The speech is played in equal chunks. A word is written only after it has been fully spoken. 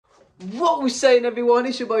What we saying, everyone?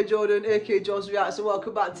 It's your boy Jordan, aka Jones Reacts, and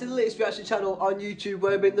welcome back to the latest reaction channel on YouTube,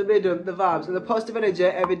 where we bring the rhythm, the vibes, and the positive energy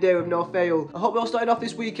every day with no fail. I hope we're all starting off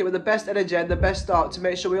this weekend with the best energy and the best start to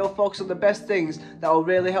make sure we all focus on the best things that will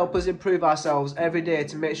really help us improve ourselves every day,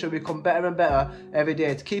 to make sure we become better and better every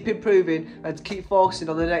day, to keep improving and to keep focusing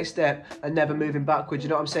on the next step and never moving backwards. You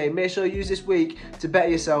know what I'm saying? Make sure you use this week to better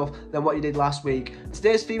yourself than what you did last week.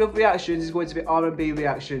 Today's theme of reactions is going to be R&B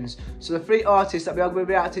reactions. So the three artists that we are going to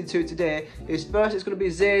be reacting to today is, first it's going to be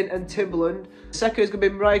ZAYN and Timbaland. Second is going to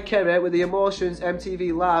be Mariah Carey with the Emotions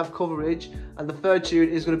MTV Live coverage. And the third tune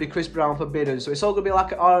is going to be Chris Brown, Forbidden. So it's all going to be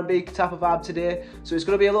like an R&B type of vibe today. So it's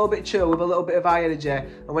going to be a little bit chill with a little bit of high energy.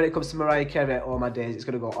 And when it comes to Mariah Carey, all my days, it's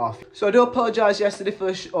going to go off. So I do apologise yesterday for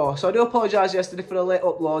the late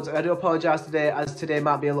uploads. And I do apologise today, as today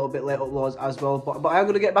might be a little bit late uploads as well. But I am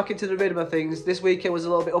going to get back into the rhythm of things. This weekend was a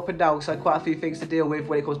little bit up and down because I had quite a few things to deal with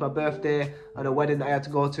when it comes to my birthday and a wedding that I had to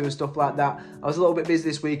go to and stuff like that. I was a little bit busy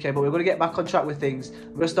this weekend, but we're going to get back on track with things. We're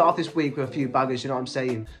going to start off this week with a few bangers, you know what I'm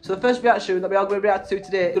saying? So the first reaction that we are going to react to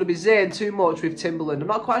today is going to be ZAYN Too Much with Timbaland. I'm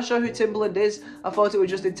not quite sure who Timbaland is. I thought it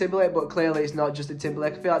was Justin Timberlake, but clearly it's not Justin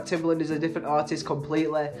Timberlake. I feel like Timbaland is a different artist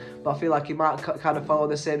completely, but I feel like he might kind of follow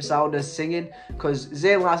the same sound as singing, because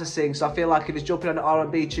ZAYN likes to sing, so I feel like if he's jumping on an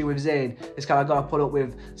R&B tune with ZAYN, it's kind of got to put up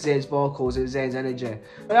with ZAYN's vocals and ZAYN's energy.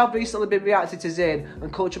 I have recently been reacting to ZAYN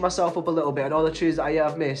and culturing myself up a little bit on all the tunes that I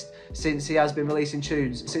have missed since he has been releasing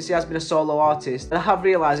tunes, since he has been a solo artist, and I have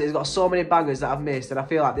realised that he's got so many bangers that I've missed, and I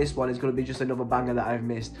feel like this one is going to be just another banger that I've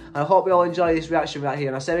missed. I hope you all enjoy this reaction right here,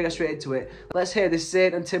 and I say we get straight into it. Let's hear this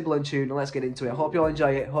ZAYN and Timbaland tune and let's get into it. I hope you all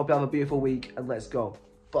enjoy it, hope you have a beautiful week, and let's go.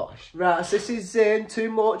 Bosh. Right, so this is ZAYN Too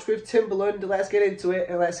Much with Timbaland. Let's get into it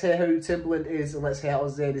and let's hear who Timbaland is and let's hear how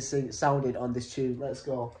ZAYN is sounded on this tune. Let's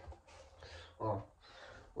go. Oh.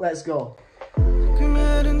 Let's go.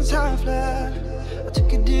 I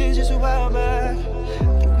took a dig just a while back.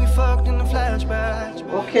 I think we fucked in the flashback.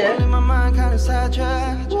 Okay. All in my mind kind of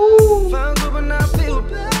sidetracked. Found good but not feel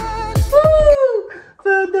bad.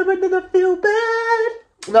 Found good but not feel bad.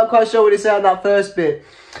 I'm not quite sure what he said on that first bit.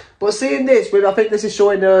 But seeing this, I think this is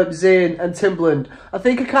showing ZAYN and Timbaland. I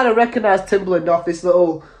think I kind of recognise Timbaland off this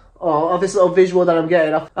little visual that I'm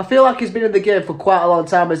getting. I feel like he's been in the game for quite a long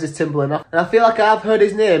time as this Timbaland, and I feel like I have heard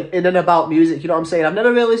his name in and about music, you know what I'm saying? I've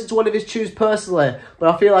never really listened to one of his tunes personally,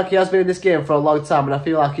 but I feel like he has been in this game for a long time, and I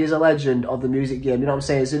feel like he's a legend of the music game, you know what I'm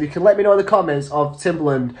saying? So if you can let me know in the comments of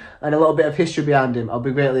Timbaland and a little bit of history behind him, I'll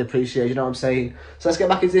be greatly appreciated, you know what I'm saying? So let's get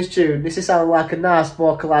back into this tune. This is sounding like a nice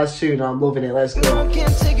vocalised tune, and I'm loving it. Let's go. No, I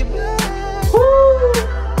can't take it back. Woo!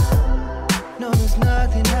 No, there's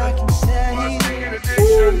nothing I can say.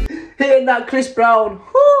 Hitting that Chris Brown,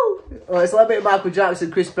 whoo! Oh, it's a little bit of Michael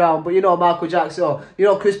Jackson, Chris Brown, but you know Michael Jackson, you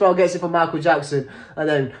know Chris Brown gets it from Michael Jackson, and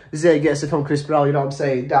then ZAYN gets it from Chris Brown, you know what I'm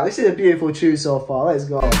saying? Damn, this is a beautiful tune so far, let's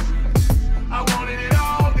go. I wanted it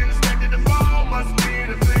all, didn't expect it to fall, must be an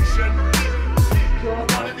affliction. I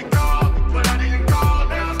wanted to call, but I didn't call,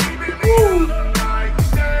 now it's keeping me up, like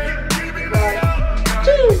day, keeping me up,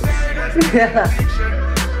 like day, yeah.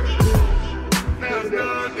 There's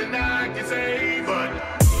nothing I can say, but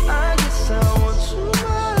I guess I want too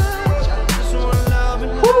much. I just want love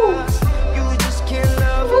and love. You just can't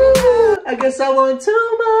love enough. I guess I want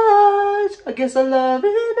too much. I guess I love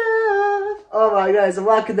enough. Oh my guys, I'm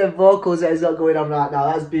liking the vocals that he's got going on right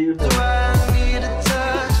now. That's beautiful. That's why I need a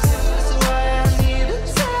touch. That's why I need a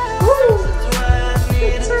touch. That's why I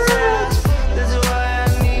need a touch. That's why I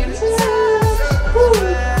need a touch. That's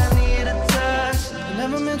why I need a touch. I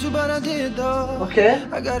never meant to, but I did though. Okay.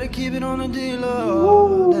 I gotta keep it on the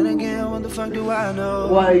deal. Then again, what the fuck do I know?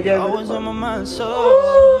 Why you always on my mind,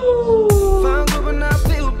 so found good but not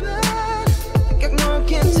feel bad. Like I know I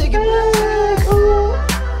can't take it back.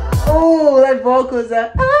 Oh, that vocals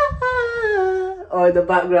that oh, in the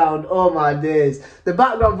background. Oh my days. The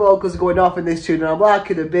background vocals are going off in this tune and I'm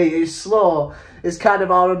liking the beat. It's slow. It's kind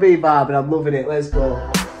of R&B vibe and I'm loving it. Let's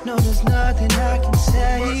go. No, there's nothing I can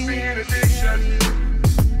say.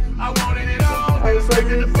 I wanted it all. I was like,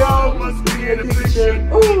 it all must be an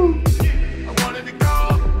addiction. Ooh. I wanted to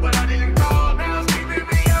call, but I didn't call. Now it's keeping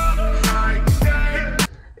me up like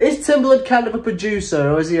day. Is Timbaland kind of a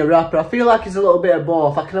producer or is he a rapper? I feel like he's a little bit of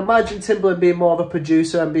both. I can imagine Timbaland being more of a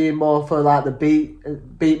producer and being more for like the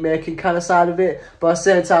beat making kind of side of it. But at the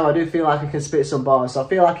same time, I do feel like he can spit some bars. So I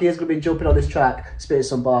feel like he is going to be jumping on this track, spitting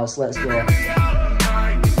some bars. Let's go.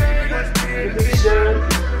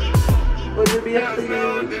 Would it be up to you?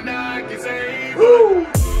 Ooh.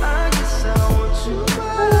 I guess I want too much.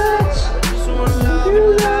 I just want love and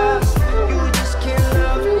love. You just can't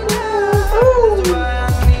love enough. That's why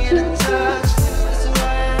I need a touch. That's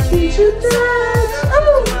why I need a touch.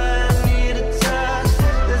 That's why I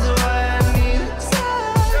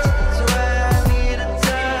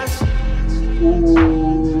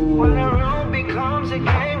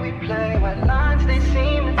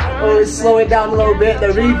slow it down a little bit. The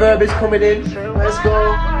reverb is coming in. Let's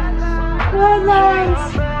go. One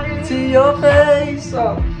lies to your face.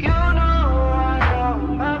 Oh.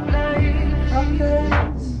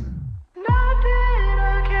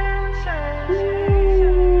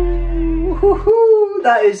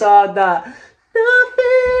 That is hard, that.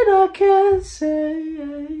 Nothing I can say.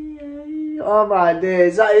 Oh my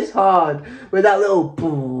days, that is hard. With that little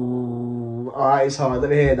boom. Oh, that is hard. Let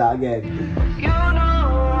me hear that again. You know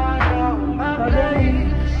I know my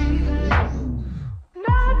place.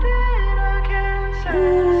 Nothing I can say.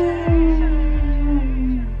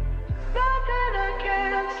 Nothing I can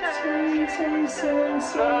say.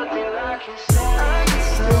 Nothing I can say.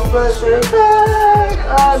 You push me back.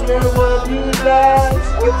 I never want you back.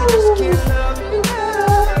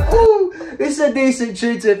 This is a decent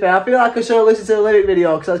tune to be fair. I feel like I should have listened to the lyric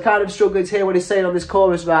video because I was kind of struggling to hear what he's saying on this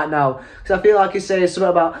chorus right now. Because I feel like he's saying something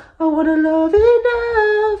about, I want to love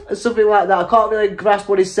enough, and something like that. I can't really grasp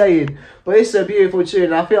what he's saying. But this is a beautiful tune,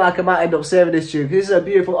 and I feel like I might end up saving this tune because this is a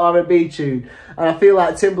beautiful R&B tune. And I feel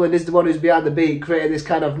like Timbaland is the one who's behind the beat, creating this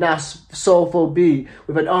kind of nice, soulful beat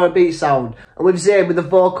with an R&B sound. And with ZAYN with the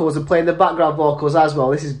vocals and playing the background vocals as well.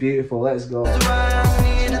 This is beautiful. Let's go.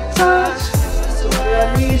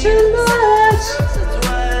 I need your touch. That's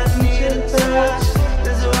why I need a touch.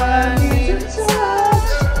 That's why I need a touch.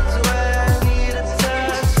 That's why I need a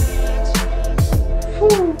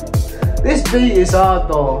touch. This beat is hard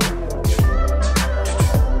though.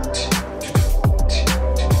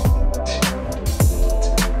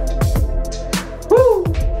 Woo.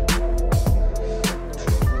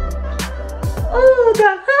 Oh,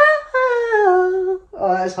 that.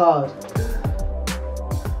 Oh, that's hard.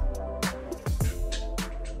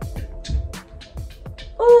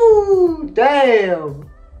 Ooh, damn.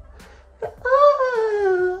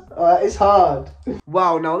 Oh, that is hard.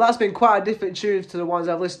 Wow, now that's been quite a different tune to the ones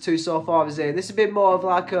I've listened to so far of ZAYN. This has been more of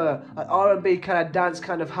like an R&B kind of dance,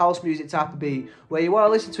 kind of house music type of beat, where you want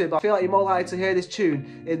to listen to it, but I feel like you're more likely to hear this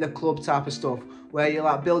tune in the club type of stuff, where you're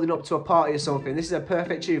like building up to a party or something. This is a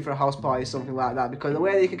perfect tune for a house party or something like that, because the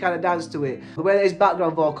way that you can kind of dance to it, the way that his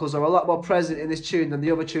background vocals are a lot more present in this tune than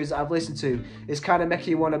the other tunes that I've listened to, is kind of making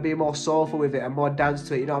you want to be more soulful with it and more dance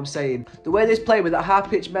to it, you know what I'm saying? The way this played with that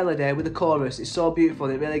high-pitched melody with the chorus is so beautiful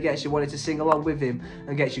that it really gets you wanting to sing along with him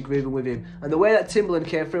and gets you grooving with him. And the way that Timbaland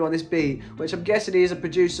came through on this beat, which I'm guessing he is a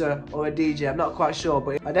producer or a DJ, I'm not quite sure,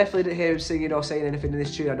 but I definitely didn't hear him singing or saying anything in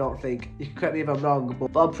this tune, I don't think. You can correct me if I'm wrong,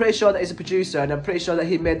 but I'm pretty sure that he's a producer, and I'm pretty sure that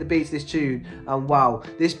he made the beat to this tune, and wow,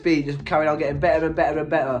 this beat just carried on getting better and better and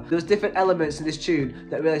better. There was different elements in this tune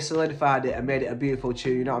that really solidified it and made it a beautiful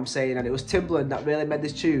tune, you know what I'm saying? And it was Timbaland that really made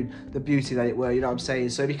this tune the beauty that it were, you know what I'm saying?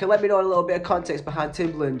 So if you can let me know a little bit of context behind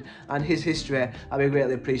Timbaland and his history, I'd be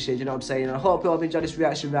greatly appreciated, you know what I'm saying? And I hope you all have enjoyed this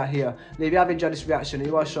reaction right here. And if you have enjoyed this reaction and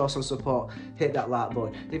you want to show some support, hit that like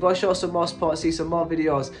button. If you want to show some more support, see some more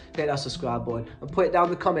videos, hit that subscribe button. And put it down in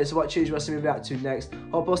the comments what tunes you want to see me react to next.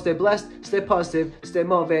 Hope you'll stay blessed, stay positive, stay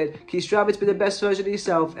motivated, keep striving to be the best version of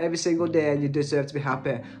yourself every single day, and you deserve to be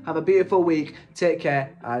happy. Have a beautiful week, take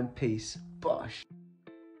care, and peace.